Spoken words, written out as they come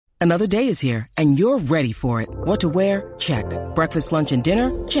Another day is here, and you're ready for it. What to wear? Check. Breakfast, lunch, and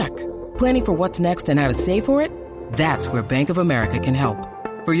dinner? Check. Planning for what's next and how to save for it? That's where Bank of America can help.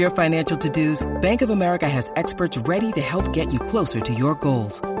 For your financial to-dos, Bank of America has experts ready to help get you closer to your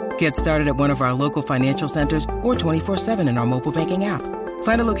goals. Get started at one of our local financial centers or 24/7 in our mobile banking app.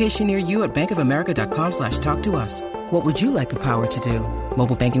 Find a location near you at bankofamerica.com/talktous. What would you like the power to do?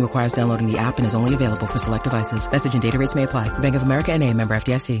 Mobile banking requires downloading the app and is only available for select devices. Message and data rates may apply. Bank of America N.A., member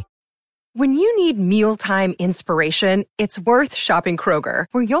FDIC. When you need mealtime inspiration, it's worth shopping Kroger,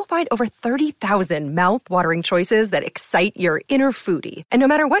 where you'll find over 30,000 mouth-watering choices that excite your inner foodie. And no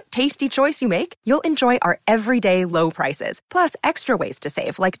matter what tasty choice you make, you'll enjoy our everyday low prices, plus extra ways to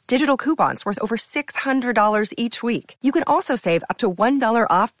save, like digital coupons worth over $600 each week. You can also save up to $1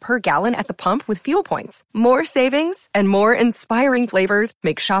 off per gallon at the pump with fuel points. More savings and more inspiring flavors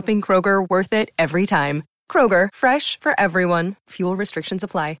make shopping Kroger worth it every time. Kroger, fresh for everyone. Fuel restrictions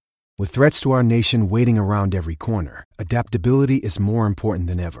apply. With threats to our nation waiting around every corner, adaptability is more important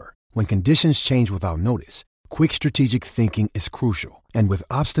than ever. When conditions change without notice, quick strategic thinking is crucial. And with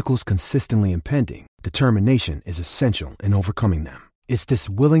obstacles consistently impending, determination is essential in overcoming them. It's this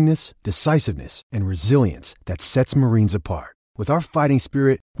willingness, decisiveness, and resilience that sets Marines apart. With our fighting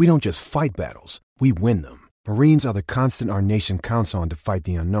spirit, we don't just fight battles, we win them. Marines are the constant our nation counts on to fight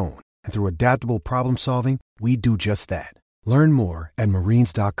the unknown. And through adaptable problem solving, we do just that. Learn more at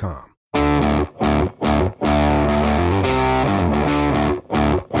marines.com.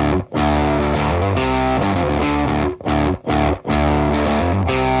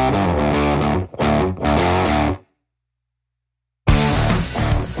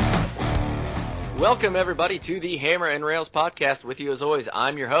 Welcome, everybody, to the Hammer and Rails podcast. With you, as always,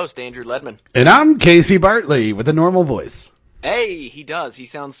 I'm your host, Andrew Ledman. And I'm Casey Bartley with a normal voice. Hey, he does. He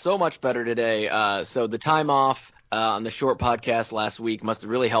sounds so much better today. So the time off on the short podcast last week must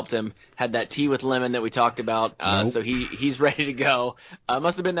have really helped him. Had that tea with lemon that we talked about. Nope. So he's ready to go.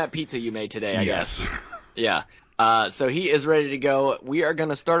 Must have been that pizza you made today, I guess. Yeah. So he is ready to go. We are going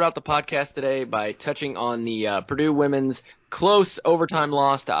to start out the podcast today by touching on the Purdue women's close overtime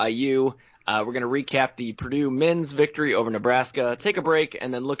loss to IU. We're going to recap the Purdue men's victory over Nebraska, take a break,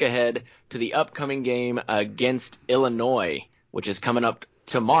 and then look ahead to the upcoming game against Illinois, which is coming up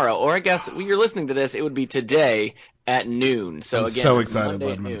tomorrow. Or I guess when you're listening to this, it would be today at noon. So I'm again, so it's excited,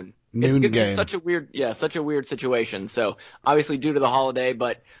 Monday at Ledman. noon. Noon It's game. such a weird situation. So obviously due to the holiday,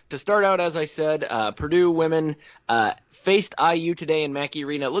 but to start out, as I said, Purdue women faced IU today in Mackey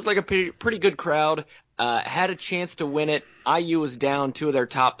Arena. It looked like a pretty good crowd. Had a chance to win it. IU was down two of their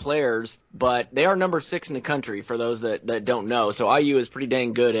top players, but they are number 6 in the country for those that don't know. So IU is pretty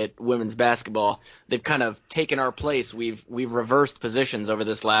dang good at women's basketball. They've kind of taken our place. We've reversed positions over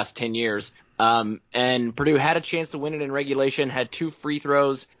this last 10 years. And Purdue had a chance to win it in regulation, had 2 free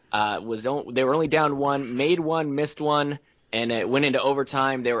throws. They were only down 1, made 1, missed 1. And it went into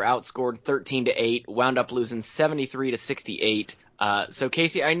overtime. They were outscored 13-8, wound up losing 73-68. So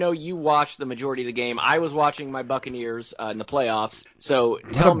Casey, I know you watched the majority of the game. I was watching my Buccaneers in the playoffs. So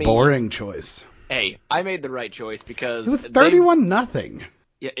tell me, what a boring choice. Hey, I made the right choice because It was 31-0.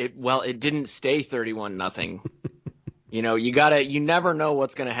 Yeah, it didn't stay 31-0. You never know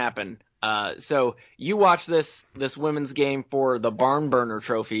what's going to happen. So you watched this women's game for the Barn Burner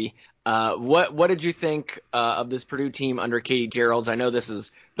Trophy. What did you think of this Purdue team under Katie Gearlds? I know this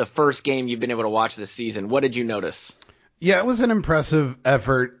is the first game you've been able to watch this season. What did you notice? Yeah, it was an impressive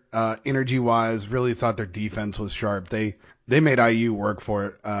effort, energy-wise. Really thought their defense was sharp. They made IU work for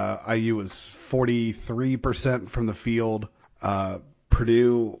it. IU was 43% from the field.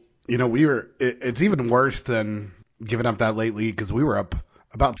 Purdue, it's even worse than giving up that late lead because we were up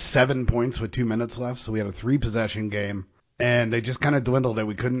about 7 points with 2 minutes left. So we had a 3-possession game, and they just kind of dwindled it.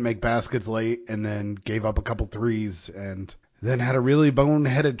 We couldn't make baskets late, and then gave up a couple threes, and then had a really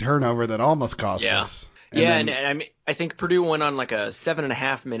boneheaded turnover that almost cost us. And I mean, I think Purdue went on like a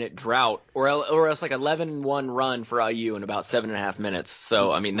 7.5-minute drought, or else like 11-1 run for IU in about 7.5 minutes.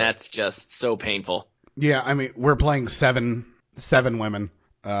 So I mean, that's just so painful. Yeah, I mean, we're playing seven women.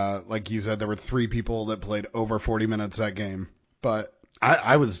 Like you said, there were 3 people that played over 40 minutes that game. But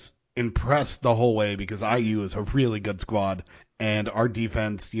I was impressed the whole way because IU is a really good squad, and our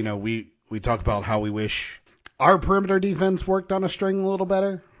defense. We talk about how we wish our perimeter defense worked on a string a little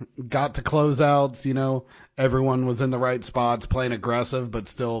better, got to closeouts, everyone was in the right spots, playing aggressive, but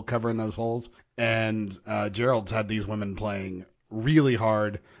still covering those holes. And Gearlds had these women playing really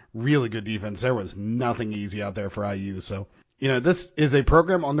hard, really good defense. There was nothing easy out there for IU. So, this is a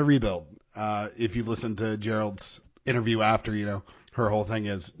program on the rebuild. If you listen to Gearlds' interview after, her whole thing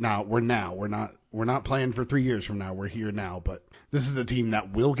is, we're not we're not playing for 3 years from now. We're here now. But this is a team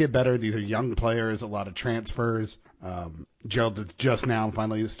that will get better. These are young players, a lot of transfers. Gerald just now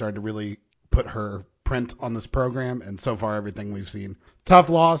finally started to really put her print on this program, and so far everything we've seen. Tough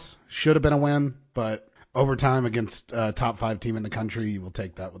loss, should have been a win, but overtime against a top 5 team in the country, you will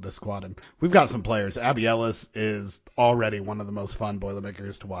take that with this squad. And we've got some players. Abby Ellis is already one of the most fun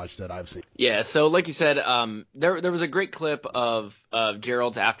Boilermakers to watch that I've seen. Yeah, so like you said, there was a great clip of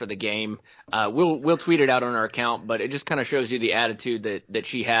Gerald's after the game. We'll tweet it out on our account, but it just kind of shows you the attitude that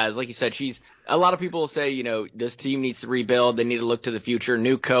she has. Like you said, a lot of people say, this team needs to rebuild. They need to look to the future.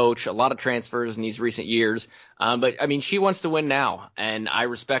 New coach, a lot of transfers in these recent years. But, I mean, she wants to win now, and I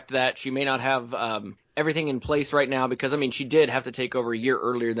respect that. She may not have everything in place right now because, I mean, she did have to take over a year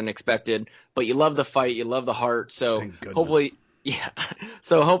earlier than expected. But you love the fight. You love the heart. So hopefully – yeah.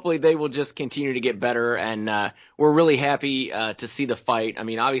 So hopefully they will just continue to get better, and we're really happy to see the fight. I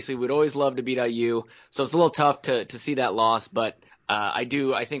mean, obviously we'd always love to beat IU, so it's a little tough to see that loss, but I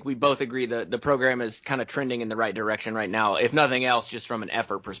think we both agree the program is kind of trending in the right direction right now, if nothing else, just from an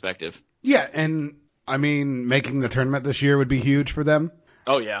effort perspective. Yeah, and I mean, making the tournament this year would be huge for them.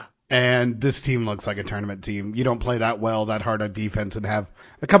 Oh, yeah. And this team looks like a tournament team. You don't play that well, that hard on defense, and have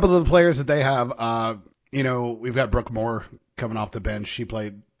a couple of the players that they have. We've got Brooke Moore coming off the bench. She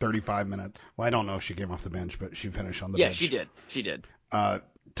played 35 minutes. Well, I don't know if she came off the bench, but she finished on the bench. Yeah, she did.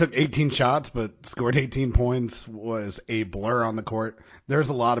 Took 18 shots, but scored 18 points, was a blur on the court. There's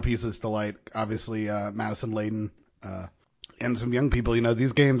a lot of pieces to like. Obviously, Madison Layden and some young people.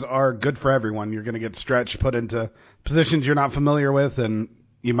 These games are good for everyone. You're going to get stretched, put into positions you're not familiar with, and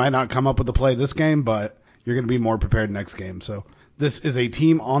you might not come up with the play this game, but you're going to be more prepared next game. So this is a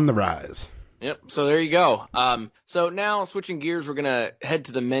team on the rise. Yep. So there you go. So now switching gears, we're going to head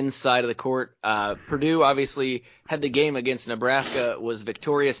to the men's side of the court. Purdue obviously had the game against Nebraska, was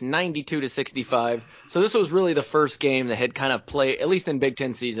victorious 92-65. So this was really the first game that had kind of played, at least in Big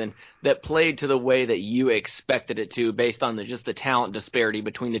Ten season, that played to the way that you expected it to based on just the talent disparity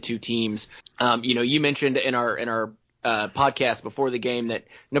between the two teams. You mentioned in our podcast before the game that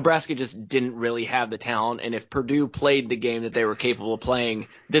Nebraska just didn't really have the talent, and if Purdue played the game that they were capable of playing,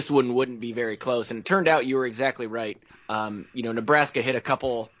 this one wouldn't be very close. And it turned out you were exactly right. Nebraska hit a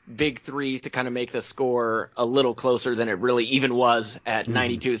couple big threes to kind of make the score a little closer than it really even was at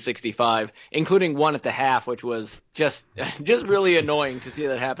 92-65, including one at the half, which was just really annoying to see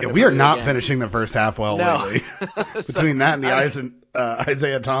that happen. Yeah, we are not finishing the first half well lately. Between that and the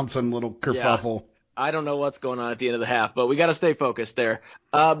Isaiah Thompson little kerfuffle. Yeah. I don't know what's going on at the end of the half, but we got to stay focused there.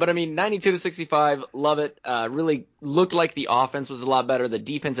 But I mean, 92-65, love it. Really looked like the offense was a lot better. The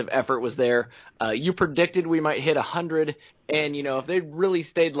defensive effort was there. You predicted we might hit 100, and if they really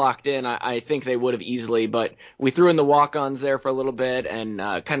stayed locked in, I think they would have easily. But we threw in the walk-ons there for a little bit and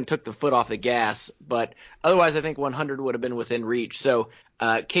kind of took the foot off the gas. But otherwise, I think 100 would have been within reach. So,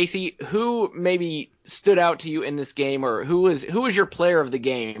 Casey, who maybe stood out to you in this game, or who was your player of the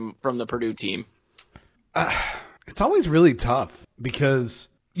game from the Purdue team? It's always really tough because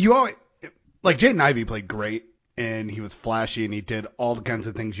Jaden Ivey played great and he was flashy and he did all the kinds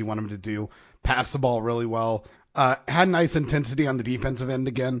of things you want him to do. Passed the ball really well. Had nice intensity on the defensive end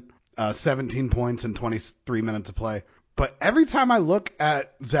again. 17 points in 23 minutes of play. But every time I look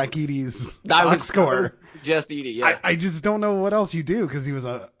at Zach Edey's box score, just Edey, yeah. I just don't know what else you do because he was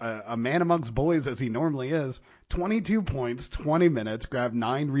a man amongst boys as he normally is. 22 points, 20 minutes, grabbed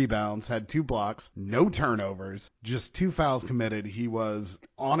 9 rebounds, had 2 blocks, no turnovers, just 2 fouls committed. He was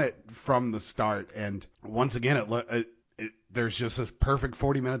on it from the start. And once again, there's just this perfect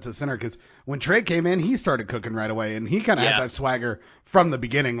 40 minutes at center because when Trey came in, he started cooking right away. And he kind of had that swagger from the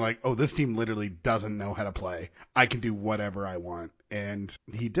beginning, like, oh, this team literally doesn't know how to play. I can do whatever I want. And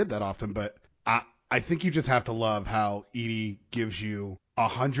he did that often. But I think you just have to love how Edey gives you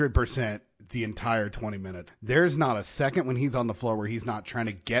 100% the entire 20 minutes. There's not a second when he's on the floor where he's not trying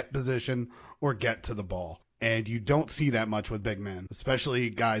to get position or get to the ball. And you don't see that much with big men, especially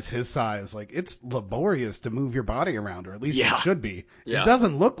guys his size. Like, it's laborious to move your body around, or at least it should be. Yeah. It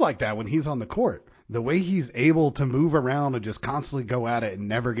doesn't look like that when he's on the court. The way he's able to move around and just constantly go at it and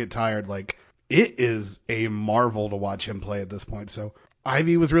never get tired, like, it is a marvel to watch him play at this point. So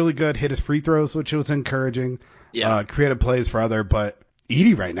Ivey was really good, hit his free throws, which was encouraging. Yeah. Created plays for other, but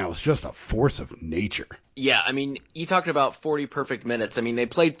Edey right now is just a force of nature. Yeah, I mean, you talked about 40 perfect minutes. I mean, they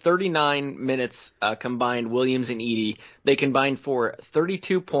played 39 minutes combined, Williams and Edey. They combined for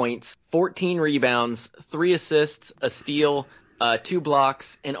 32 points, 14 rebounds, 3 assists, a steal, 2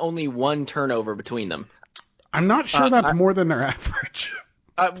 blocks, and only 1 turnover between them. I'm not sure that's more than their average.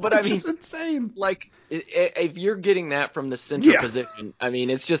 But I mean, it's insane. Like, if you're getting that from the central position, I mean,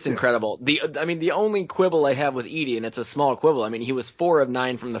 it's just incredible. The only quibble I have with Edey, and it's a small quibble, I mean, he was 4 of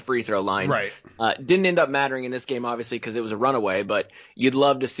 9 from the free throw line. Right. Didn't end up mattering in this game, obviously, because it was a runaway, but you'd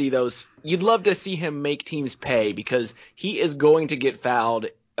love to see him make teams pay, because he is going to get fouled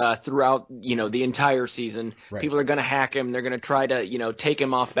throughout, the entire season. Right. People are going to hack him. They're going to try to, take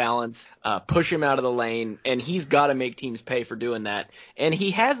him off balance, push him out of the lane, and he's got to make teams pay for doing that. And he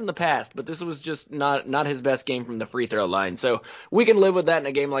has in the past, but this was just not his best game from the free throw line. So we can live with that in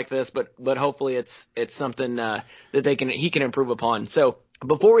a game like this, but hopefully it's something that he can improve upon. So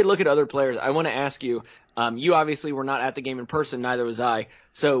before we look at other players, I want to ask you, you obviously were not at the game in person, neither was I.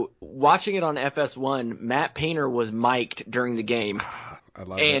 So watching it on FS1, Matt Painter was mic'd during the game. I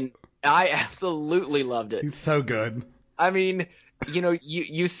love it. I absolutely loved it. He's so good. I mean,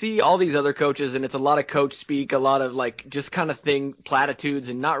 you see all these other coaches, and it's a lot of coach speak, a lot of just kind of platitudes,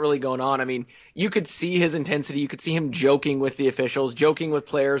 and not really going on. I mean, you could see his intensity. You could see him joking with the officials, joking with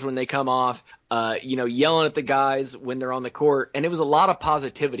players when they come off, yelling at the guys when they're on the court, and it was a lot of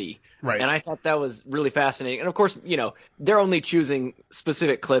positivity. Right. And I thought that was really fascinating. And of course, they're only choosing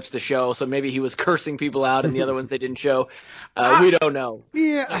specific clips to show, so maybe he was cursing people out, and the other ones they didn't show. We don't know.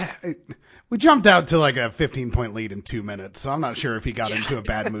 Yeah. We jumped out to a 15-point lead in 2 minutes, so I'm not sure if he got into a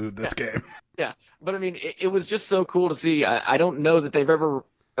bad mood this game. Yeah, but I mean, it was just so cool to see. I don't know that they've ever.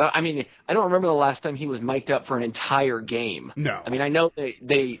 I don't remember the last time he was mic'd up for an entire game. No. I mean, I know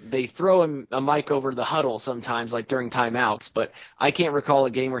they throw him a mic over the huddle sometimes, like during timeouts, but I can't recall a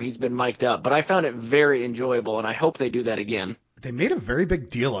game where he's been mic'd up. But I found it very enjoyable, and I hope they do that again. They made a very big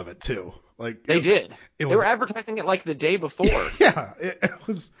deal of it too. They did. They were advertising it the day before. Yeah, it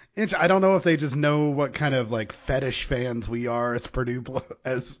was. I don't know if they just know what kind of fetish fans we are as Purdue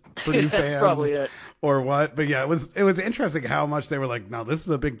That's fans, probably it. Or what. But yeah, it was interesting how much they were like, no, this is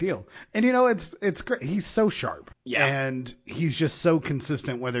a big deal. And it's great. He's so sharp. Yeah. And he's just so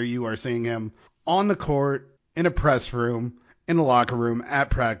consistent, whether you are seeing him on the court, in a press room, in a locker room,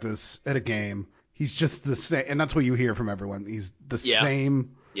 at practice, at a game. He's just the same, and that's what you hear from everyone. He's the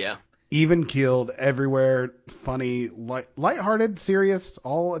same. Yeah. Even-keeled, everywhere, funny, lighthearted, serious,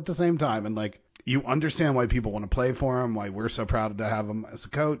 all at the same time. And, you understand why people want to play for him, why we're so proud to have him as a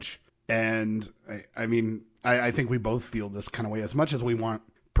coach. And, I think we both feel this kind of way. As much as we want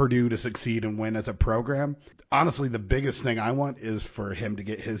Purdue to succeed and win as a program, honestly, the biggest thing I want is for him to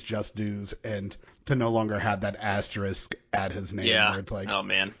get his just dues and to no longer have that asterisk at his name. Yeah. Where it's oh,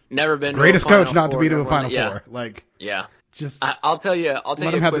 man. Never been greatest to a coach not to be to a Final yeah. Four. Yeah. Just I'll tell you a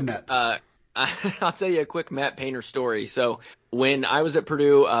quick I'll tell you a quick Matt Painter story. So when I was at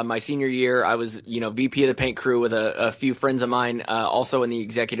Purdue my senior year, I was VP of the paint crew with a few friends of mine also in the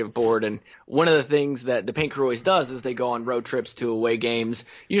executive board. And one of the things that the paint crew always does is they go on road trips to away games,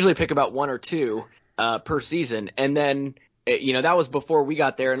 usually pick about 1 or 2 per season. And then that was before we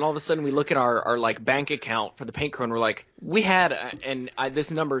got there, and all of a sudden we look at our bank account for the paint crew, and we're like, we had,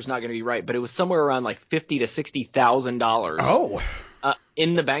 this number is not going to be right, but it was somewhere around $50,000 to $60,000. Oh,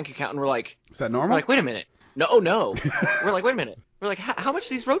 in the bank account, and we're like, is that normal? We're like, wait a minute, no. We're like, wait a minute. We're like, how much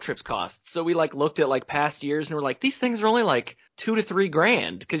do these road trips cost? So we looked at past years, and we're like, these things are only $2,000 to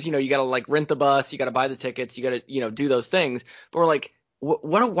 $3,000 because you got to rent the bus, you got to buy the tickets, you got to do those things. But we're like,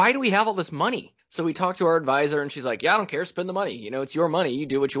 why do we have all this money? So we talked to our advisor, and she's like, yeah, I don't care. Spend the money. It's your money. You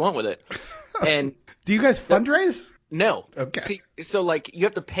do what you want with it. And do you guys fundraise? No. Okay. See, so you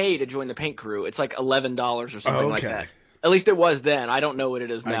have to pay to join the paint crew. It's $11 or something like that. At least it was then. I don't know what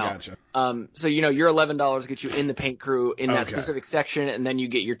it is now. I gotcha. So your $11 gets you in the paint crew in that specific section, and then you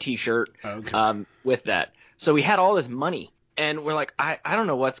get your T-shirt with that. So we had all this money, and we're like, I don't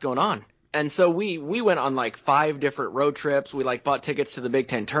know what's going on. And so we went on 5 different road trips. We bought tickets to the Big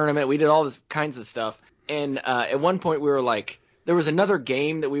Ten tournament. We did all this kinds of stuff. And at one point we were there was another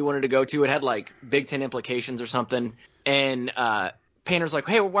game that we wanted to go to. It had Big Ten implications or something. And Painter's like,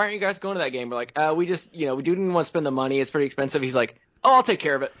 hey, well, why aren't you guys going to that game? We're like, we just, we didn't want to spend the money. It's pretty expensive. He's like, oh, I'll take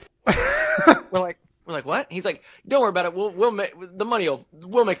care of it. We're like, what? He's like, don't worry about it. We'll make the money.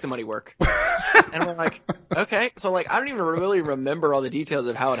 We'll make the money work. And we're like, okay. So I don't even really remember all the details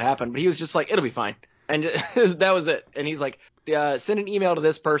of how it happened, but he was just like, it'll be fine. And that was it. And he's like, send an email to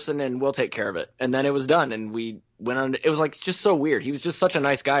this person and we'll take care of it. And then it was done. And we went on. It was just so weird. He was just such a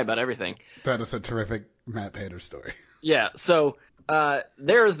nice guy about everything. That is a terrific Matt Painter story. Yeah. So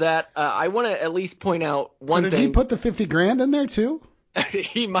there's that. I want to at least point out one thing. Did he put the $50,000 in there too?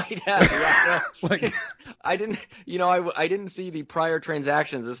 He might have. Yeah, I didn't. I didn't see the prior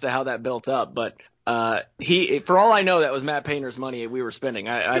transactions as to how that built up, but for all I know, that was Matt Painter's money we were spending.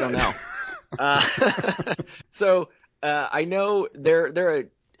 I don't know. So I know there are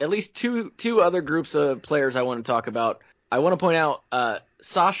at least two other groups of players I want to talk about. I want to point out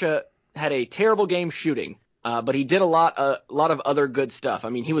Sasha had a terrible game shooting, but he did a lot of other good stuff. I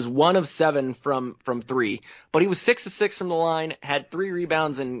mean, he was 1 of 7 from 3, but he was 6 of 6 from the line, had 3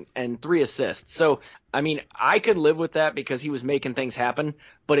 rebounds and 3 assists. So, I mean, I could live with that because he was making things happen,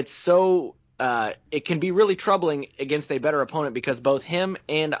 but it's so it can be really troubling against a better opponent because both him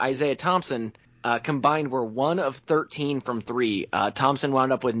and Isaiah Thompson combined were 1 of 13 from 3. Thompson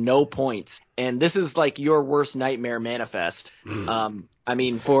wound up with no points, and this is like your worst nightmare manifest. I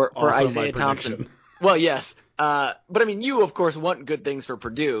mean, for Isaiah Thompson. Well, yes. But I mean, you of course want good things for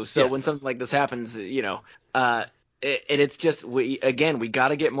Purdue. So when something like this happens, it's just we got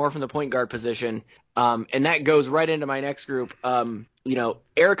to get more from the point guard position. And that goes right into my next group.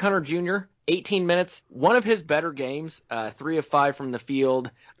 Eric Hunter Jr., 18 minutes, one of his better games, 3 of 5 from the field.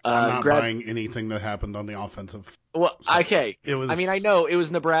 I'm not buying anything that happened on the offensive. Well, okay. It was. I mean, I know it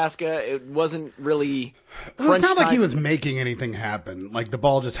was Nebraska. It wasn't really. It's not like he was making anything happen. Like the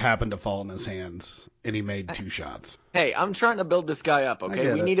ball just happened to fall in his hands, and he made 2 shots. Hey, I'm trying to build this guy up.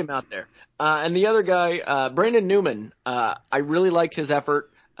 Okay, we need him out there. And the other guy, Brandon Newman. I really liked his effort.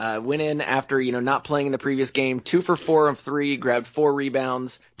 Went in after, not playing in the previous game, 2 for 4 of 3, grabbed 4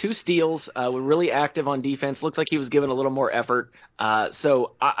 rebounds, 2 steals, were really active on defense, looked like he was given a little more effort.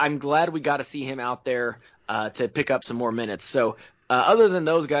 So I'm glad we got to see him out there to pick up some more minutes. So other than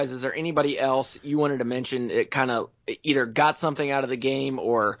those guys, is there anybody else you wanted to mention it kind of either got something out of the game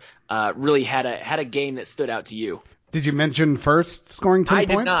or really had a game that stood out to you? Did you mention first scoring 10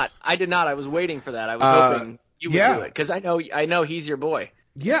 points? I did not. I was waiting for that. I was hoping you would do it because I know he's your boy.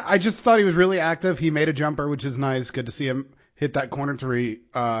 Yeah, I just thought he was really active. He made a jumper, which is nice. Good to see him hit that corner 3.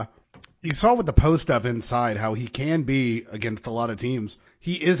 You saw with the post up inside how he can be against a lot of teams.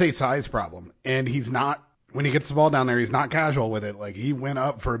 He is a size problem, and he's not, when he gets the ball down there, he's not casual with it. Like, he went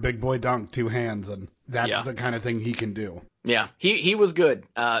up for a big boy dunk, 2 hands, and that's the kind of thing he can do. Yeah, he was good,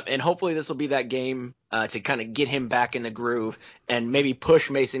 and hopefully this will be that game to kind of get him back in the groove and maybe push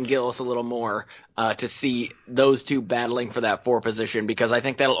Mason Gillis a little more to see those two battling for that 4 position because I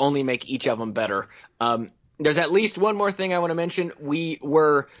think that'll only make each of them better. There's at least one more thing I want to mention. We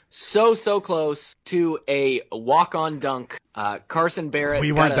were so close to a walk-on dunk. Carson Barrett.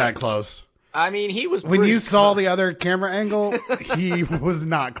 We weren't that close. I mean, he was when you saw the other camera angle, he was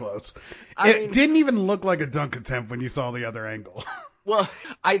not close. It didn't even look like a dunk attempt when you saw the other angle. Well,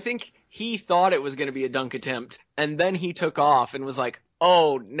 I think he thought it was going to be a dunk attempt, and then he took off and was like,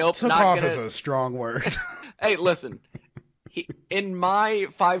 oh, nope. Took off is a strong word. Hey, listen. In my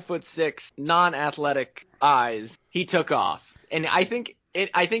 5'6" non-athletic eyes, he took off. And I think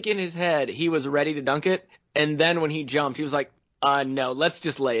in his head, he was ready to dunk it, and then when he jumped, he was like, no, let's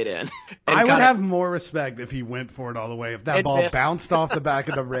just lay it in. I would have more respect if he went for it all the way. If that ball bounced off the back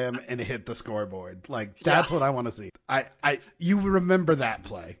of the rim and hit the scoreboard. Like, that's what I want to see. You remember that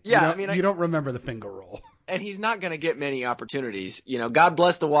play. Yeah, you don't remember the finger roll. And he's not going to get many opportunities. God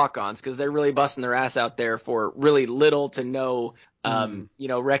bless the walk-ons because they're really busting their ass out there for really little to no,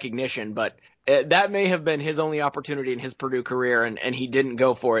 recognition. But that may have been his only opportunity in his Purdue career, and he didn't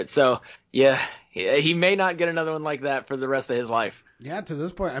go for it. So, yeah, he may not get another one like that for the rest of his life. Yeah, to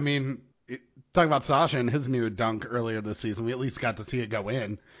this point, I mean, talking about Sasha and his new dunk earlier this season, we at least got to see it go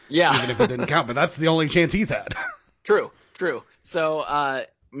in. Yeah. Even if it didn't count, but that's the only chance he's had. True. So,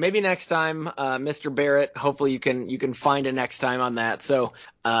 maybe next time, Mr. Barrett, hopefully you can find a next time on that. So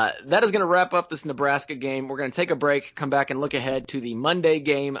that is going to wrap up this Nebraska game. We're going to take a break, come back and look ahead to the Monday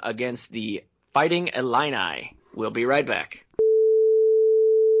game against the Fighting Illini. We'll be right back.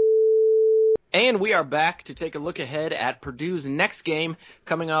 And we are back to take a look ahead at Purdue's next game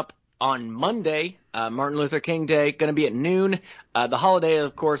coming up on Monday, Martin Luther King Day, going to be at noon. The holiday,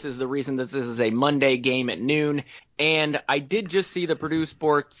 of course, is the reason that this is a Monday game at noon. And I did just see the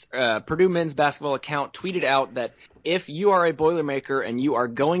Purdue men's basketball account tweeted out that if you are a Boilermaker and you are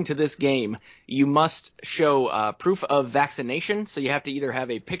going to this game, you must show proof of vaccination. So you have to either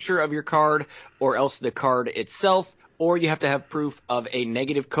have a picture of your card or else the card itself, or you have to have proof of a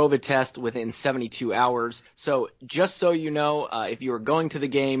negative COVID test within 72 hours. So just so you know, if you are going to the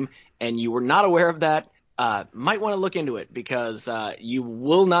game and you were not aware of that, might want to look into it because you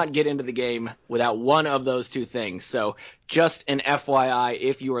will not get into the game without one of those two things. So just an FYI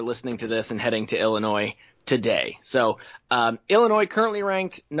if you are listening to this and heading to Illinois today. So Illinois currently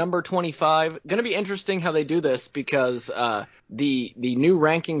ranked number 25. Going to be interesting how they do this because the new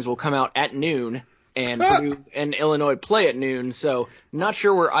rankings will come out at noon. And Purdue and Illinois play at noon, so not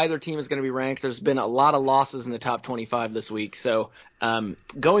sure where either team is going to be ranked. There's been a lot of losses in the top 25 this week, so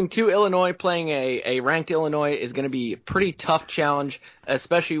Going to Illinois, playing a ranked Illinois is going to be a pretty tough challenge,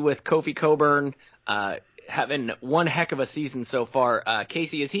 especially with Kofi Cockburn having one heck of a season so far.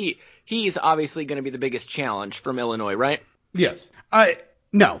 Casey, he's obviously going to be the biggest challenge from Illinois, right? Yes.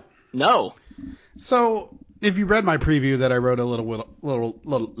 No. No. So if you read my preview that I wrote a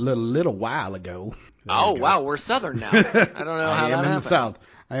little while ago. Oh, wow, we're Southern now. I don't know how that happened. I am in the South.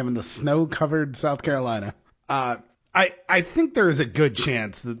 I am in the snow-covered South Carolina. I think there is a good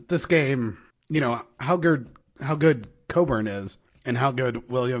chance that this game, how good Cockburn is and how good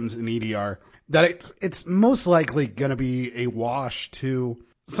Williams and Edey are, that it's most likely going to be a wash to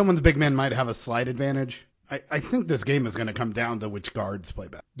someone's big man might have a slight advantage. I think this game is going to come down to which guards play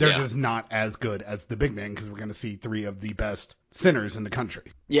better. They're just not as good as the big man because we're going to see three of the best centers in the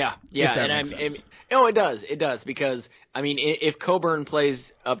country. Yeah, and it does because if Cockburn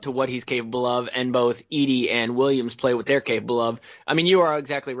plays up to what he's capable of, and both Edey and Williams play what they're capable of, you are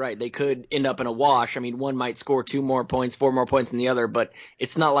exactly right. They could end up in a wash. One might score 2 more points, 4 more points than the other, but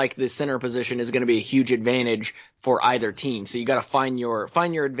it's not like the center position is going to be a huge advantage for either team. So you got to find your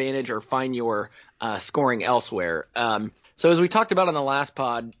advantage or find your scoring elsewhere. So as we talked about on the last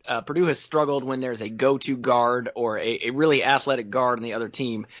pod, Purdue has struggled when there's a go-to guard or a really athletic guard on the other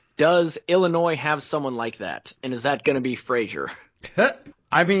team. Does Illinois have someone like that? And is that going to be Frazier?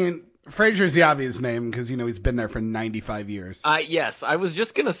 Frazier's the obvious name because, he's been there for 95 years. Yes, I was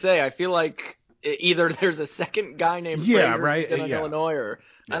just going to say, I feel like either there's a second guy named Frazier in Illinois or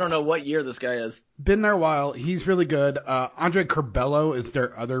I don't know what year this guy is. Been there a while. He's really good. Andre Curbelo is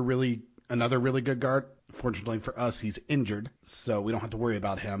their another really good guard. Fortunately for us, he's injured, so we don't have to worry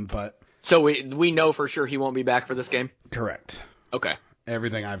about him. But so we know for sure he won't be back for this game? Correct. Okay.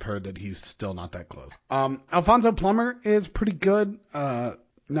 Everything I've heard that he's still not that close. Alfonso Plummer is pretty good.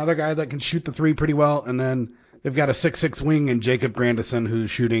 Another guy that can shoot the three pretty well. And then they've got a 6'6" wing in Jacob Grandison who's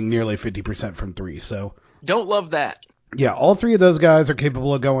shooting nearly 50% from three. So don't love that. Yeah, all three of those guys are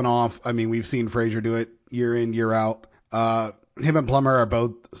capable of going off. We've seen Frazier do it year in, year out. Him and Plummer are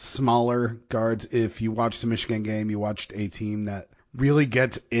both smaller guards. If you watched the Michigan game, you watched a team that really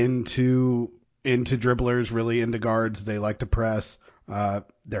gets into dribblers, really into guards. They like to press.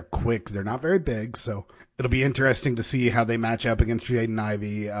 They're quick. They're not very big, so it'll be interesting to see how they match up against Jaden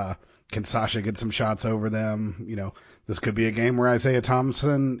Ivey. Can Sasha get some shots over them? This could be a game where Isaiah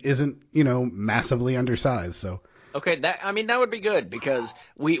Thompson isn't, massively undersized. So. Okay, that would be good because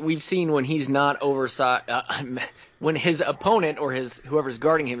we've seen when he's not oversized, when his opponent or whoever's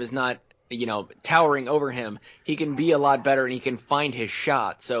guarding him is not, towering over him, he can be a lot better and he can find his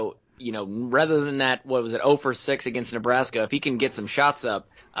shot. So, rather than that, 0 for 6 against Nebraska, if he can get some shots up,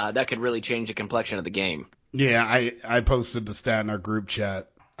 that could really change the complexion of the game. Yeah, I posted the stat in our group chat.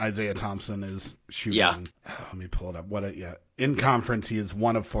 Isaiah Thompson is shooting. Yeah. Let me pull it up. In conference, he is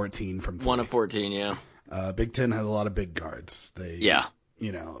 1 of 14 from 3. 1 of 14, yeah. Big Ten has a lot of big guards.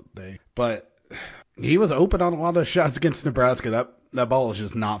 But he was open on a lot of shots against Nebraska. That ball is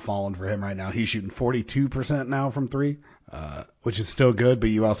just not falling for him right now. He's shooting 42% now from 3, which is still good, but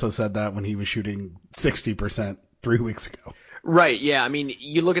you also said that when he was shooting 60% 3 weeks ago. Right, yeah.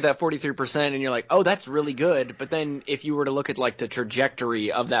 You look at that 43% and you're like, oh, that's really good. But then if you were to look at the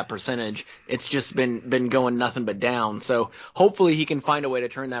trajectory of that percentage, it's just been going nothing but down. So hopefully he can find a way to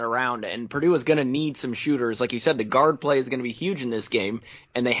turn that around. And Purdue is going to need some shooters. Like you said, the guard play is going to be huge in this game,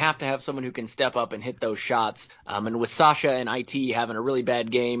 and they have to have someone who can step up and hit those shots. And with Sasha and IT having a really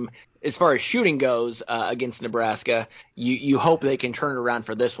bad game, as far as shooting goes against Nebraska, you hope they can turn it around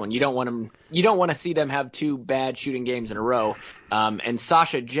for this one. You don't want to see them have 2 bad shooting games in a row. And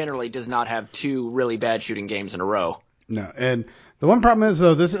Sasha generally does not have 2 really bad shooting games in a row. No, and the one problem is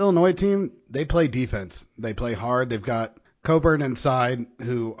though, this Illinois team, they play defense. They play hard. They've got Cockburn inside,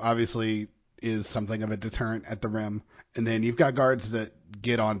 who obviously is something of a deterrent at the rim. And then you've got guards that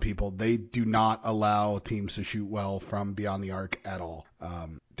get on people. They do not allow teams to shoot well from beyond the arc at all.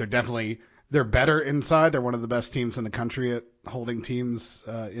 They're better inside. They're one of the best teams in the country at holding teams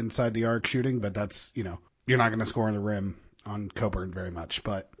inside the arc shooting, but that's, you're not going to score on the rim on Cockburn very much.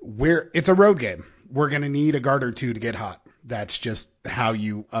 But it's a road game. We're going to need a guard or 2 to get hot. That's just how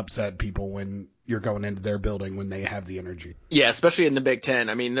you upset people when you're going into their building when they have the energy. Yeah, especially in the Big Ten.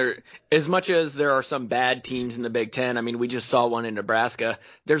 As much as there are some bad teams in the Big Ten, we just saw one in Nebraska.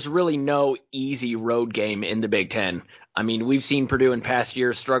 There's really no easy road game in the Big Ten. We've seen Purdue in past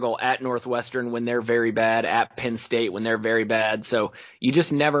years struggle at Northwestern when they're very bad, at Penn State when they're very bad. So you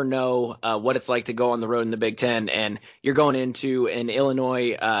just never know what it's like to go on the road in the Big Ten. And you're going into an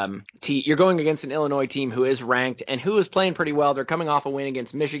Illinois you're going against an Illinois team who is ranked and who is playing pretty well. They're coming off a win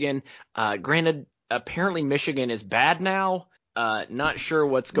against Michigan. Granted, apparently Michigan is bad now. Not sure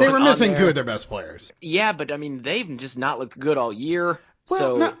what's going on. They were missing there. two of their best players. Yeah, but I mean, they've just not looked good all year. Well,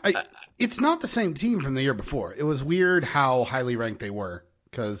 so no, it's not the same team from the year before. It was weird how highly ranked they were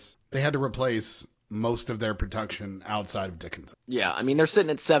because they had to replace most of their production outside of Dickinson. Yeah, I mean, they're sitting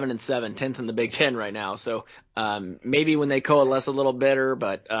at 7-7, 10th in the Big Ten right now. So maybe when they coalesce a little better,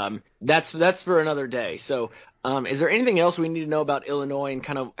 but that's for another day. So is there anything else we need to know about Illinois, and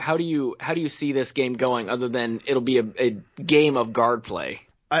kind of how do you see this game going, other than it'll be a game of guard play?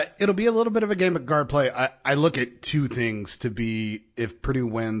 It'll be a little bit of a game of guard play. I look at two things to be, if Purdue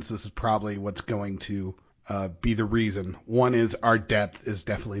wins, this is probably what's going to be the reason. One is our depth is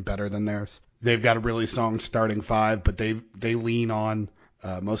definitely better than theirs. They've got a really strong starting five, but they lean on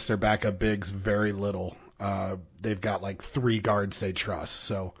most of their backup bigs very little. They've got like 3 guards they trust.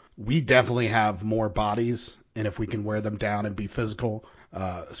 So we definitely have more bodies, and if we can wear them down and be physical,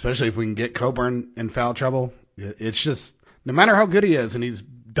 especially if we can get Coburn in foul trouble, it's just, no matter how good he is, and he's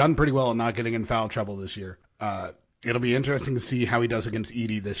done pretty well at not getting in foul trouble this year, it'll be interesting to see how he does against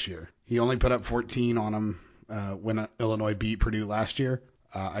Edey this year. He only put up 14 on him when Illinois beat Purdue last year.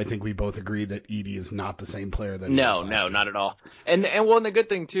 I think we both agree that Edey is not the same player that he was last year. Not at all. And the good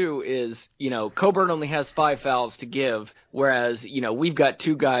thing too is, Coburn only has 5 fouls to give, whereas, we've got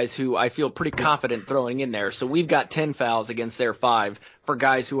 2 guys who I feel pretty confident throwing in there. So we've got 10 fouls against their 5 for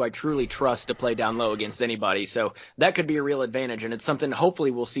guys who I truly trust to play down low against anybody. So that could be a real advantage, and it's something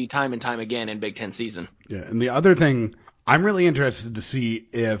hopefully we'll see time and time again in Big Ten season. Yeah, and the other thing, I'm really interested to see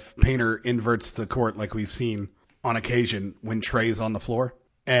if Painter inverts the court like we've seen on occasion when Trey's on the floor,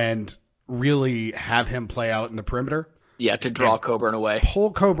 and really have him play out in the perimeter. Yeah, to draw Coburn away.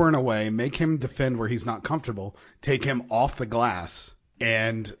 Pull Coburn away, make him defend where he's not comfortable, take him off the glass,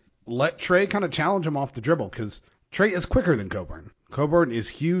 and let Trey kind of challenge him off the dribble, because Trey is quicker than Coburn. Coburn is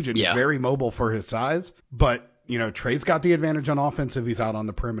huge and very mobile for his size, but, Trey's got the advantage on offense if he's out on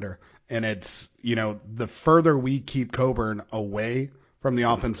the perimeter. And it's, the further we keep Coburn away from the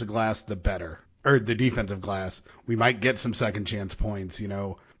offensive glass, the better. Or the defensive glass. We might get some second chance points,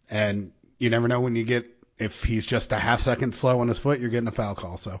 and you never know if he's just a half second slow on his foot, you're getting a foul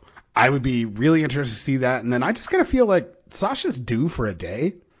call. So I would be really interested to see that. And then I just kind of feel like Sasha's due for a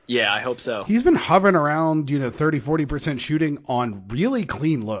day. Yeah, I hope so. He's been hovering around, 30-40% shooting on really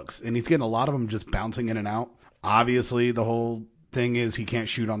clean looks, and he's getting a lot of them just bouncing in and out. Obviously, the whole thing is he can't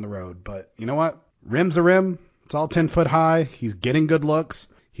shoot on the road, but you know what? Rim's a rim. It's all 10 foot high. He's getting good looks.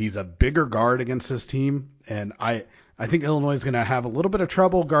 He's a bigger guard against this team, and I think Illinois is going to have a little bit of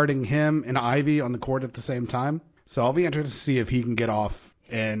trouble guarding him and Ivy on the court at the same time. So I'll be interested to see if he can get off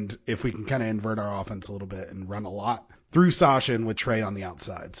and if we can kind of invert our offense a little bit and run a lot through Sasha and with Trey on the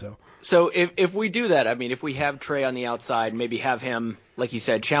outside. So if we do that, I mean, if we have Trey on the outside, maybe have him, like you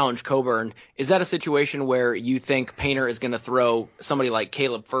said, challenge Coburn, is that a situation where you think Painter is going to throw somebody like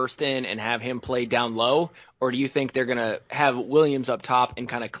Caleb First in and have him play down low? Or do you think they're going to have Williams up top and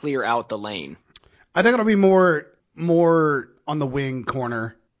kind of clear out the lane? I think it'll be more on the wing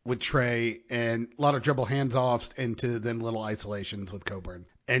corner with Trey and a lot of dribble hands-offs into then little isolations with Coburn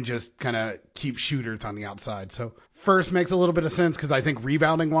and just kind of keep shooters on the outside. So First makes a little bit of sense because I think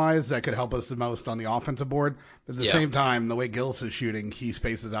rebounding-wise that could help us the most on the offensive board. But at the same time, the way Gillis is shooting, he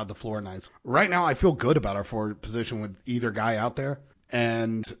spaces out the floor nice. Right now I feel good about our forward position with either guy out there.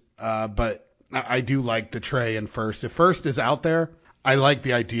 But I do like the Trey and First. If First is out there, I like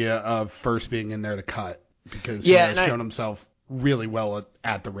the idea of First being in there to cut because he has shown himself really well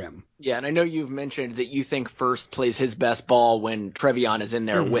at the rim. Yeah, and I know you've mentioned that you think First plays his best ball when Trevion is in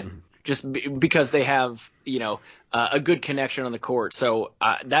there with just because they have, a good connection on the court. So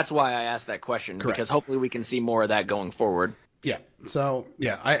that's why I asked that question. Correct. Because hopefully we can see more of that going forward. Yeah. So,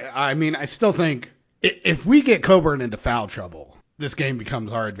 I mean, I still think if we get Coburn into foul trouble, this game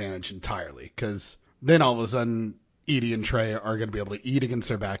becomes our advantage entirely because then all of a sudden Edey and Trey are going to be able to eat against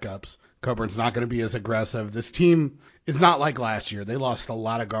their backups. Coburn's not going to be as aggressive. This team is not like last year. They lost a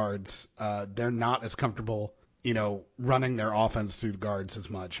lot of guards. They're not as comfortable, running their offense through the guards as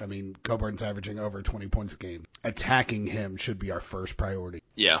much. I mean, Coburn's averaging over 20 points a game. Attacking him should be our first priority.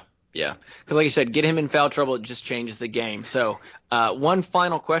 Yeah. Because like you said, get him in foul trouble, it just changes the game. So one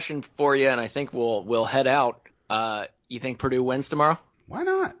final question for you, and I think we'll head out. You think Purdue wins tomorrow? Why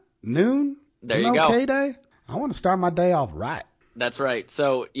not? Noon? There you go. MLK Day? I want to start my day off right. That's right.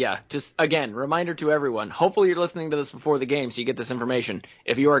 So, just again, reminder to everyone. Hopefully you're listening to this before the game so you get this information.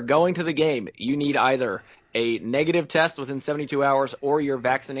 If you are going to the game, you need either a negative test within 72 hours or your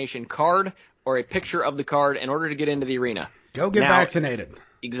vaccination card or a picture of the card in order to get into the arena. Go get vaccinated.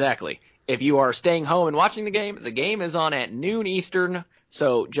 Exactly. If you are staying home and watching the game is on at noon Eastern.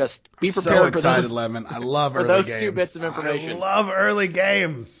 So just be prepared so excited, for those. Lemon. I love for early those games. 2 bits of information. I love early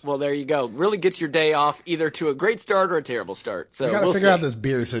games. Well, there you go. Really gets your day off either to a great start or a terrible start. So we got to we'll figure see. out this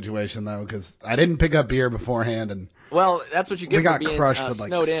beer situation though, because I didn't pick up beer beforehand, and Well, that's what you get we got for being crushed with like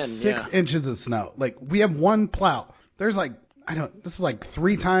snowed in. 6 Yeah. inches of snow. Like we have one plow. There's like this is like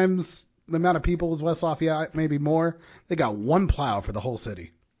 3 times the amount of people as West Lafayette, maybe more. They got one plow for the whole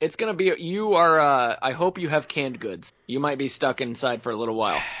city. It's going to be, you are, I hope you have canned goods. You might be stuck inside for a little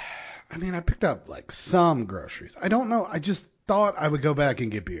while. I mean, I picked up like some groceries. I don't know. I just thought I would go back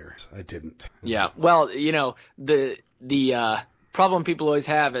and get beer. I didn't. Yeah. Well, the problem people always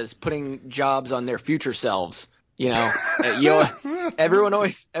have is putting jobs on their future selves. Everyone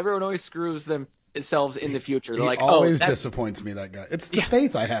always screws themselves in the future. They're He like, always that's disappoints me, that guy. It's the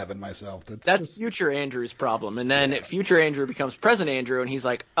faith I have in myself. That's just... future Andrew's problem. And then future Andrew becomes present Andrew, and he's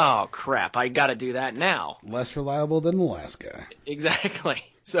like, oh, crap, I got to do that now. Less reliable than the last guy. Exactly.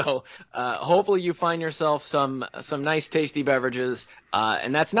 So hopefully you find yourself some nice, tasty beverages.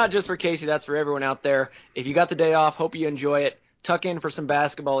 And that's not just for Casey. That's for everyone out there. If you got the day off, hope you enjoy it. Tuck in for some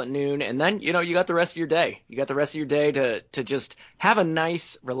basketball at noon, and then, you got the rest of your day. You got the rest of your day to just have a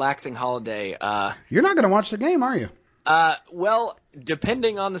nice, relaxing holiday. You're not going to watch the game, are you? Well,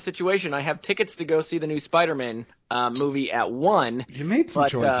 depending on the situation, I have tickets to go see the new Spider-Man movie at 1. You made some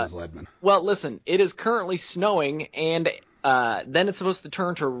choices, Ledman. Well, listen, it is currently snowing, and then it's supposed to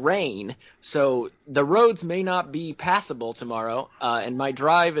turn to rain, so the roads may not be passable tomorrow, and my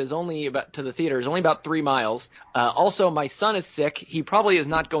drive is to the theater is only about 3 miles. Also, my son is sick. He probably is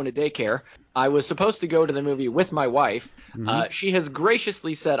not going to daycare. I was supposed to go to the movie with my wife. Mm-hmm. She has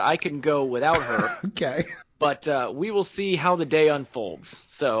graciously said I can go without her. Okay. But we will see how the day unfolds.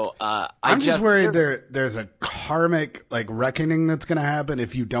 So I'm just worried there's a karmic reckoning that's going to happen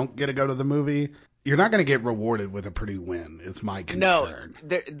if you don't get to go to the movie. You're not going to get rewarded with a pretty win. It's my concern.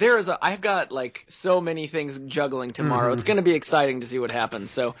 No, there is I've got so many things juggling tomorrow. Mm-hmm. It's going to be exciting to see what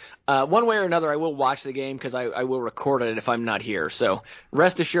happens. So one way or another, I will watch the game because I will record it if I'm not here. So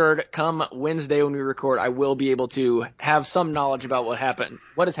rest assured, come Wednesday when we record, I will be able to have some knowledge about what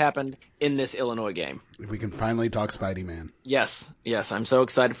has happened in this Illinois game. We can finally talk Spidey-Man. Yes, I'm so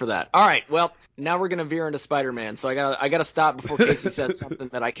excited for that. All right, well, now we're gonna veer into Spider-Man, so I gotta stop before Casey says something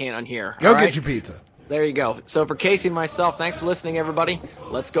that I can't unhear. Go get your pizza. There you go. So for Casey and myself, thanks for listening, everybody.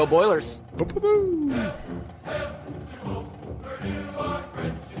 Let's go Boilers. Boo-boo-boo.